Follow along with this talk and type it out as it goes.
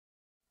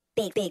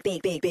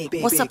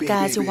What's up,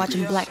 guys? You're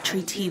watching Black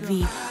Tree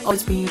TV,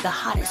 always bringing you the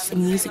hottest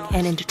in music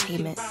and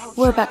entertainment.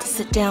 We're about to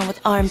sit down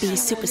with R&B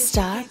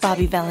superstar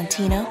Bobby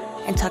Valentino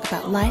and talk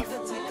about life,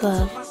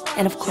 love,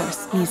 and of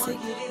course, music.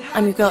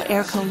 I'm your girl,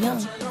 Erica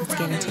Young. Let's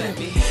get into it.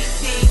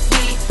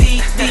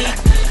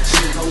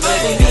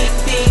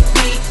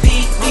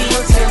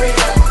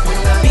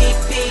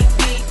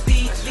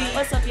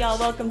 What's up, y'all?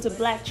 Welcome to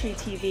Black Tree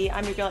TV.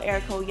 I'm your girl,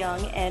 Erica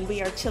Young, and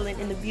we are chilling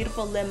in the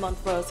beautiful Le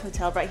Montrose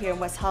Hotel right here in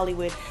West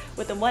Hollywood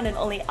with the one and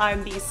only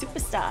R&B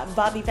superstar,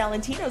 Bobby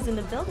Valentino's in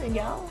the building,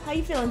 y'all. How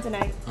you feeling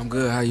tonight? I'm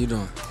good. How you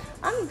doing?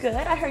 I'm good.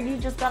 I heard you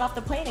just got off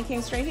the plane and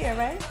came straight here,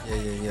 right?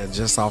 Yeah.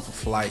 Just off a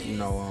flight,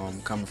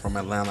 coming from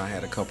Atlanta. I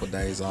had a couple of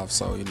days off,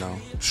 so,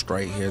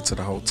 straight here to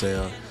the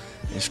hotel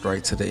and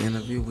straight to the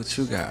interview with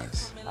you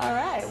guys. All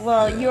right.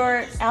 Well,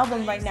 your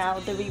album right now,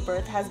 The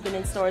Rebirth, has been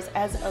in stores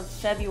as of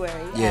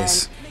February.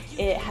 Yes. And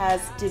it has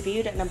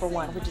debuted at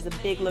 #1, which is a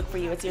big look for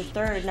you. It's your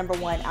third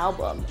 #1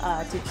 album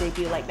to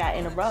debut like that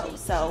in a row.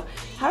 So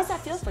how does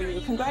that feel for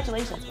you?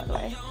 Congratulations, by the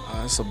way.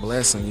 It's a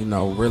blessing,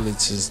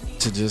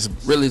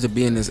 really to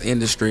be in this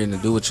industry and to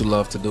do what you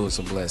love to do. It's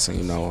a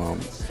blessing,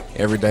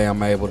 Every day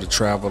I'm able to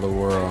travel the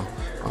world.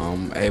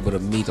 I'm able to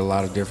meet a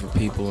lot of different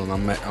people, and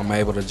I'm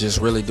able to just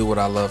really do what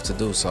I love to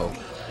do. So,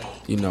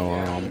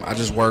 I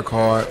just work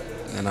hard,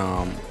 and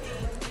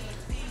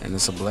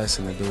it's a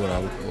blessing to do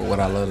what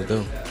I love to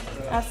do.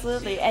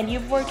 Absolutely. And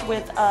you've worked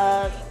with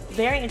a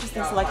very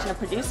interesting selection of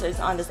producers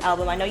on this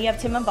album. I know you have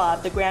Tim and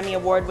Bob, the Grammy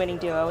Award-winning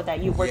duo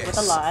that you've worked with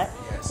a lot.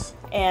 Yes.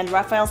 And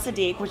Raphael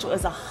Sadiq, which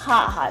was a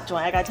hot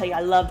joint. I gotta tell you,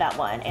 I love that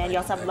one. And you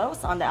also have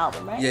Los on the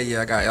album, right?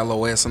 Yeah, I got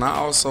LOS, and I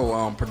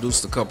also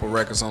produced a couple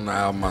records on the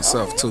album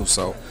myself too.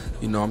 So,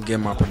 I'm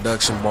getting my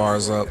production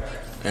bars up,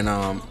 and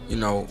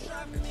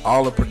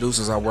all the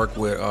producers I work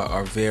with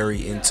are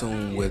very in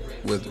tune with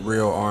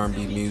real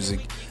R&B music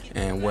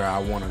and where I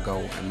want to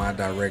go in my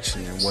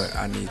direction and what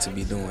I need to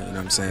be doing, you know what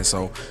I'm saying?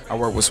 So I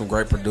work with some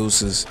great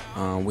producers.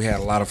 We had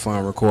a lot of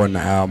fun recording the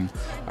album.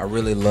 I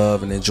really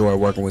love and enjoy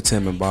working with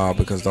Tim and Bob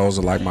because those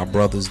are like my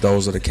brothers.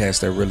 Those are the cats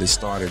that really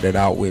started it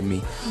out with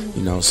me,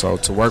 So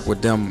to work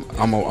with them,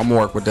 I'm gonna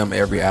work with them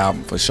every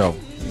album for sure.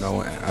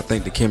 I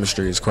think the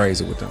chemistry is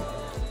crazy with them.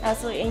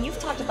 Absolutely, and you've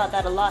talked about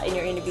that a lot in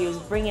your interviews,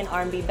 bringing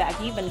R&B back.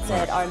 You even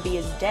said R&B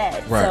is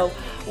dead. Right. So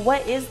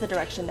what is the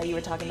direction that you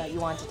were talking about you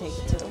want to take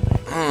it to?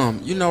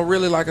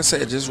 Really, like I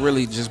said, just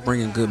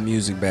bringing good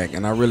music back.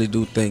 And I really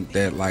do think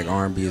that, like,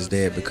 R&B is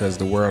dead because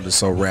the world is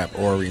so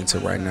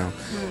rap-oriented right now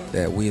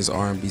that we as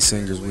R&B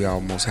singers, we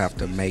almost have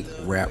to make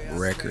rap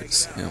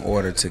records in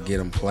order to get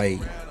them played.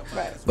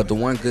 Right. But the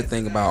one good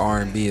thing about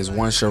R&B is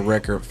once your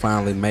record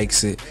finally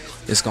makes it,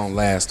 it's gonna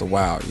last a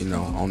while,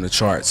 on the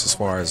charts as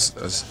far as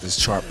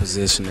chart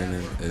positioning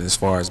and as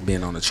far as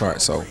being on the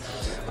chart. So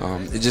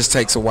it just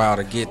takes a while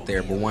to get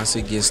there. But once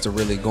it gets to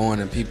really going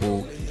and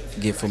people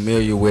get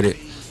familiar with it,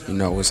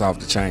 it's off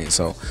the chain.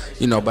 So,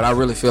 but I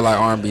really feel like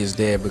R&B is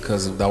dead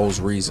because of those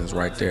reasons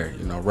right there.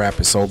 Rap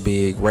is so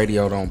big,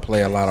 radio don't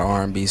play a lot of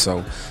R&B,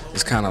 so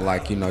it's kind of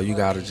like, you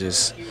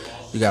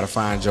gotta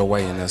find your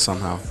way in there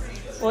somehow.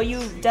 Well,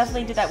 you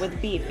definitely did that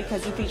with Beat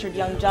because you featured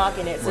Young Jock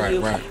in it. So you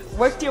right.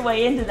 worked your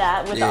way into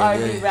that with the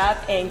R&B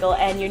rap angle.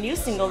 And your new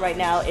single right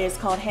now is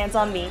called Hands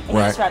on Me. And you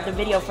just wrapped the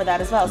video for that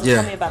as well. So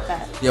tell me about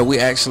that. Yeah, we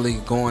actually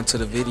going to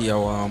the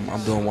video.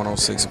 I'm doing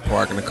 106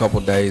 Park in a couple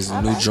days,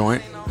 a new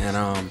joint.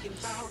 And,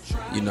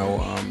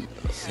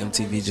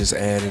 MTV just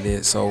added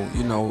it. So,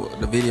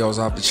 the video's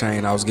off the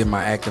chain. I was getting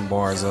my acting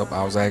bars up.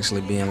 I was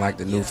actually being like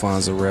the new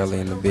Fonzarelli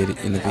in the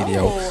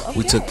video. Oh, okay.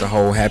 We took the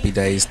whole Happy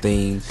Days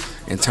theme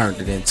and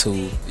turned it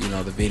into,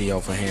 the video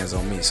for Hands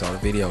on Me. So the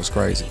video's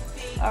crazy.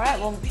 All right,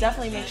 well,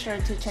 definitely make sure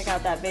to check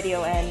out that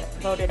video and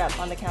vote it up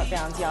on the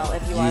countdowns, y'all,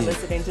 if you are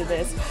listening to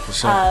this. For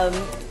sure.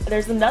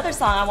 There's another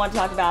song I want to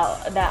talk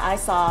about that I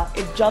saw.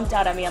 It jumped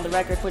out at me on the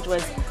record, which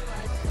was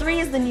 3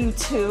 is the New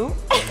 2.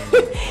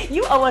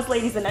 You owe us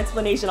ladies an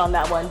explanation on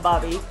that one,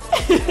 Bobby.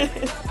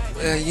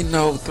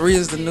 Well, 3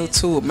 is the new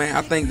 2. Man,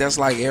 I think that's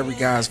like every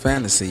guy's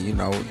fantasy,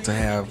 to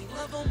have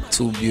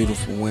 2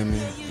 beautiful women.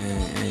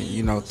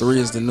 And 3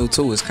 is the new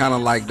 2. It's kind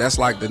of like, that's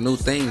like the new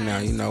thing now,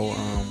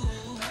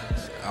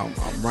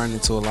 I'm running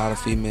into a lot of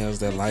females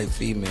that like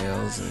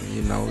females,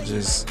 and,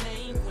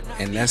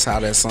 and that's how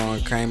that song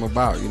came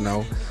about,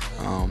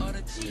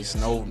 It's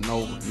no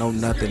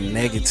nothing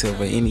negative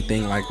or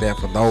anything like that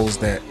for those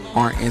that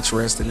aren't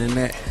interested in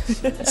that.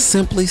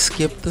 Simply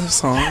skip the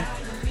song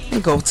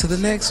and go to the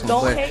next one.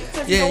 Don't hate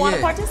because you don't want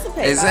to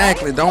participate.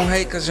 Exactly. Right? Don't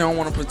hate because you don't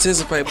want to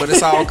participate, but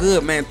it's all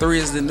good, man. 3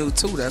 is the new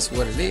 2. That's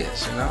what it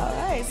is, All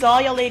right. So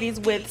all your ladies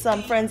with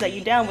some friends that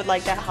you down with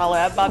like that, holler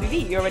at Bobby V.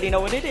 You already know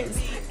what it is.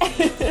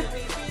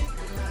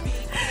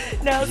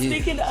 Now, Yeah.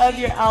 speaking of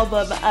your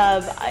album,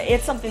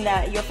 it's something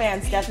that your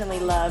fans definitely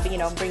love. You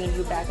know, bringing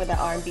you back with that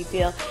R&B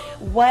feel.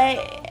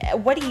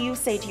 What do you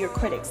say to your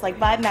critics? Like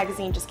Vibe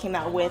magazine just came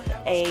out with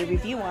a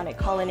review on it,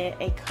 calling it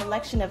a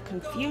collection of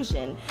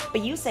confusion.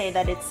 But you say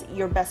that it's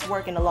your best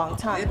work in a long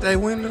time. Did they?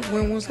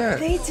 When was that?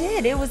 They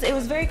did. It was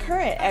very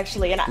current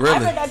actually, and Really? I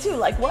read that too.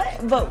 Like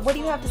what? But what do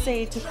you have to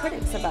say to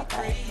critics about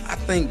that? I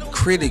think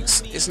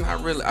critics. It's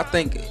not really. I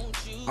think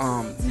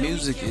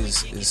music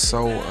is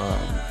so.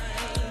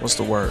 What's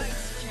the word?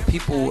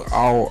 People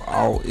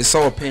all it's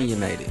so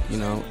opinionated. You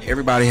know,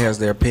 everybody has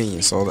their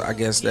opinion. So I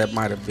guess that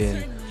might have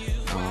been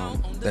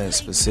that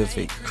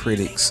specific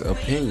critic's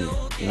opinion.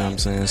 You know what I'm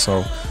saying?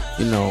 So,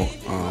 you know,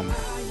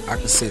 I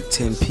could sit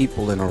 10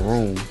 people in a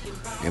room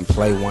and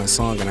play one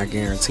song, and I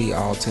guarantee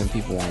all 10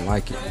 people won't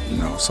like it. You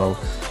know, so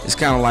it's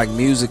kind of like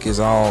music is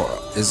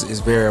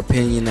very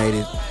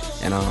opinionated,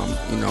 and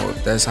you know,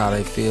 if that's how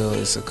they feel,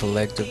 it's a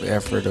collective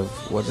effort of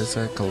what is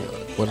that?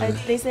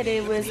 They said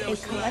it was a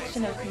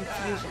collection of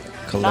confusion.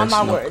 Collection Not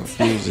my of words.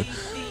 confusion.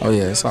 Oh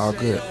yeah, it's all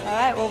good. All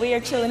right, well, we are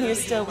chilling here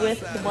still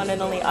with the one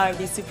and only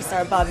R&B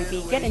superstar Bobby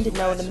V, getting to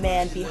know the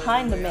man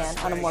behind the man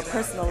on a more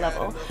personal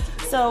level.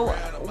 So,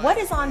 what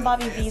is on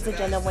Bobby V's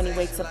agenda when he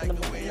wakes up in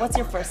the morning? What's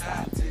your first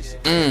thought?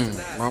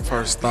 My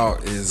first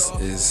thought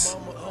is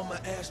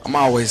I'm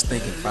always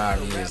thinking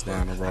 5 years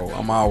down the road.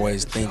 I'm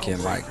always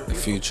thinking like the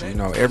future. You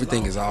know,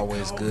 everything is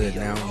always good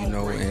now, you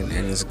know, and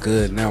it's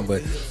good now,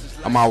 but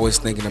I'm always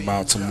thinking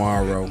about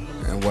tomorrow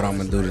and what I'm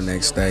going to do the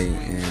next day,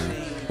 and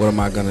what am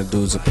I going to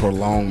do to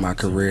prolong my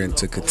career and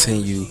to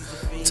continue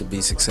to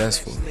be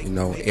successful. You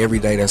know, every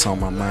day that's on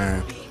my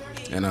mind,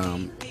 and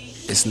I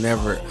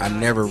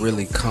never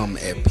really come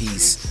at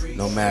peace,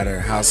 no matter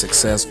how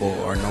successful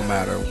or no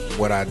matter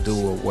what I do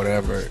or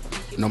whatever,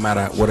 no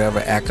matter whatever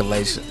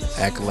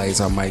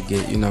accolades I might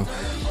get. You know,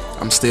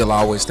 I'm still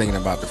always thinking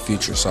about the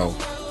future. So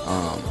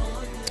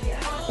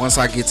once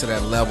I get to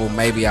that level,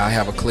 maybe I'll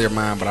have a clear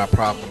mind, but I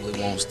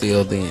probably won't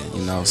still then,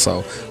 you know.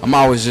 So I'm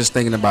always just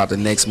thinking about the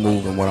next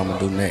move and what I'm gonna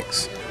do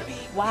next.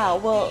 Wow,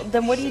 well,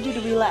 then what do you do to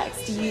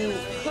relax? Do you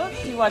cook?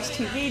 Do you watch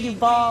TV? Do you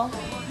ball?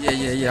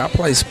 Yeah. I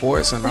play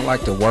sports and I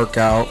like to work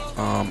out.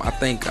 I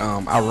think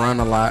I run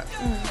a lot,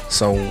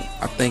 so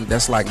I think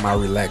that's like my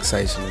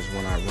relaxation is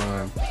when I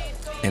run.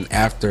 And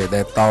after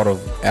that thought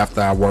of after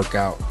I work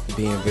out,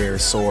 being very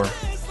sore,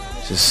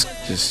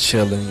 just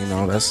chilling, you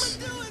know, that's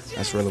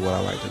really what I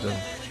like to do.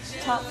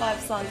 Top 5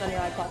 songs on your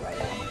iPod right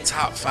now.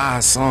 Top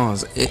 5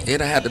 songs.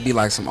 It'll have to be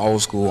like some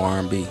old school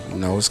R&B. You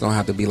know, it's gonna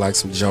have to be like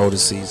some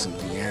Jodeci, some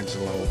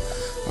D'Angelo,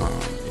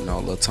 you know,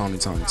 little Tony,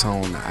 the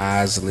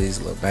Isleys,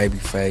 little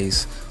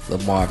Babyface,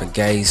 little Marvin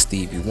Gaye,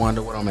 Stevie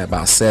Wonder. What I'm at,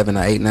 about 7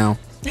 or 8 now.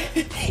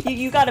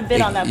 you got a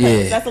bit on that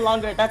playlist.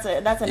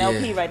 That's an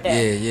LP right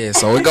there. Yeah.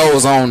 So it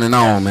goes on and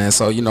on, man.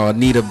 So, you know,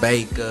 Anita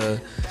Baker,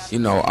 you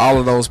know, all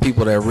of those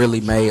people that really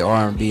made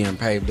R&B and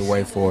paved the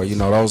way for it, you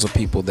know, those are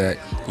people that,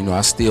 you know,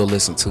 I still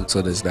listen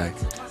to this day.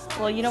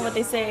 Well, you know what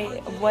they say,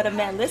 what a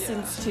man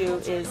listens to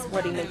is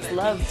what he makes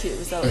love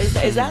to. So is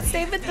that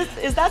statement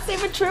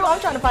true? I'm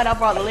trying to find out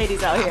for all the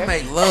ladies out here. I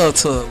make love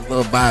to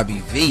little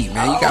Bobby V,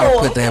 man. You gotta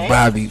put that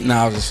Bobby. No,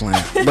 I was just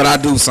playing. But I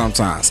do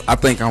sometimes. I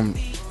think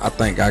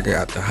I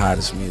got the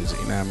hottest music,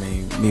 you know what I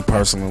mean? Me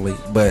personally.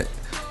 But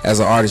as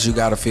an artist, you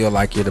gotta feel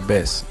like you're the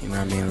best, you know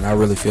what I mean? And I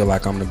really feel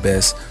like I'm the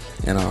best.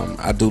 And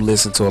I do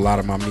listen to a lot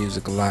of my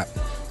music a lot.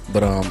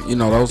 But you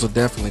know, those are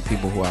definitely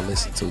people who I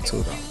listen to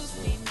too, though.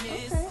 Okay,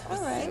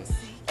 all right.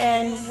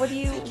 And what do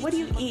you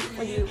eat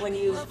when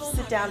you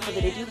sit down for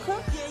the day? Do you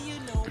cook?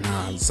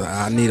 Nah, so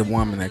I need a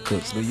woman that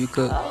cooks. Do you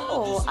cook?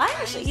 Oh, I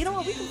actually, you know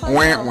what, we can find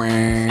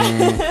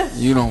out.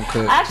 You don't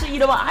cook. Actually, you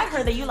know what, I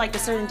heard that you like a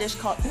certain dish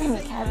called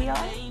caviar.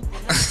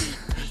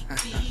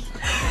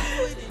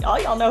 All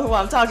y'all know who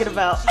I'm talking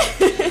about.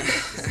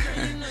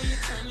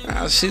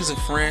 She's a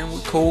friend.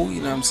 We cool,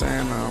 you know what I'm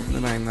saying?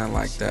 It ain't nothing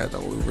like that,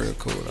 though. We real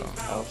cool, though.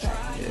 Okay.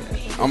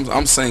 Yeah.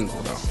 I'm single,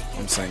 though.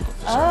 I'm single.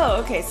 For sure.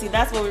 Oh, okay. See,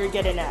 that's what we were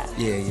getting at.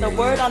 Yeah. The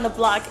word on the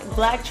block,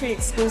 Black Tree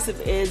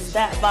exclusive, is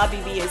that Bobby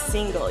V is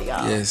single,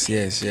 y'all. Yes.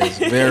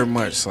 Very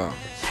much so.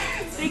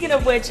 Speaking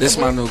of which, this is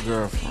my new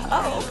girlfriend.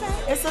 Oh,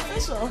 okay. It's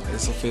official.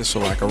 It's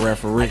official, like a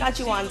referee. I got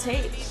you on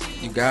tape.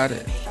 You got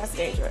it. That's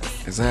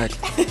dangerous.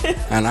 Exactly.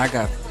 And I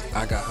got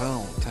her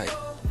on tape.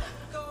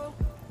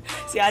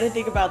 See, I didn't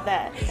think about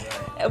that.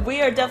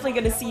 We are definitely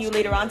going to see you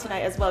later on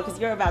tonight as well, because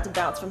you're about to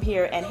bounce from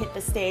here and hit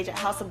the stage at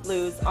House of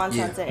Blues on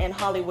Sunset in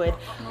Hollywood.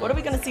 What are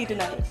we going to see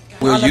tonight?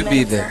 Will you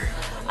be there?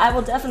 I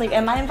will definitely.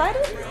 Am I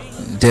invited?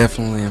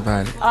 Definitely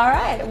invited. All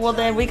right. Well,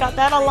 then we got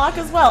that on lock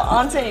as well,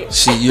 on tape.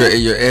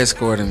 You're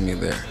escorting me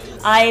there.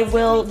 I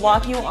will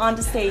walk you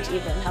onto stage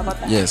even. How about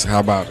that? Yes,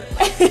 how about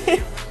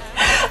it?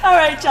 All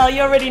right, y'all,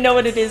 you already know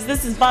what it is.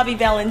 This is Bobby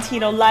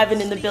Valentino live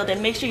and in the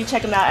building. Make sure you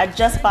check him out at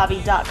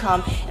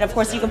justbobby.com. And, of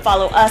course, you can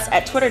follow us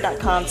at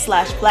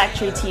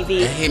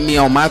twitter.com/blacktreetv. And hit me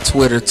on my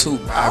Twitter, too,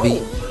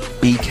 Bobby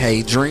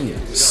BK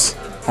Dreams.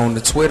 On the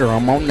Twitter,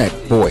 I'm on that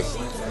boy.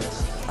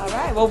 All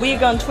right. right, well,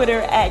 we're on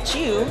Twitter at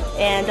you,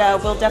 and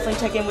we'll definitely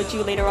check in with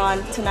you later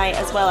on tonight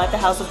as well at the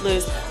House of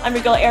Blues. I'm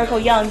your girl,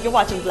 Erica Young. You're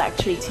watching Black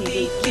Tree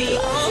TV.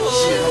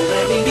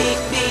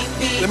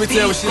 Let me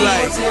tell you what she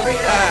like.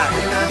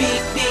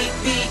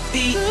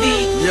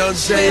 Young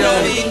J.O.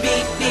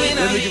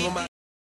 Let me give her my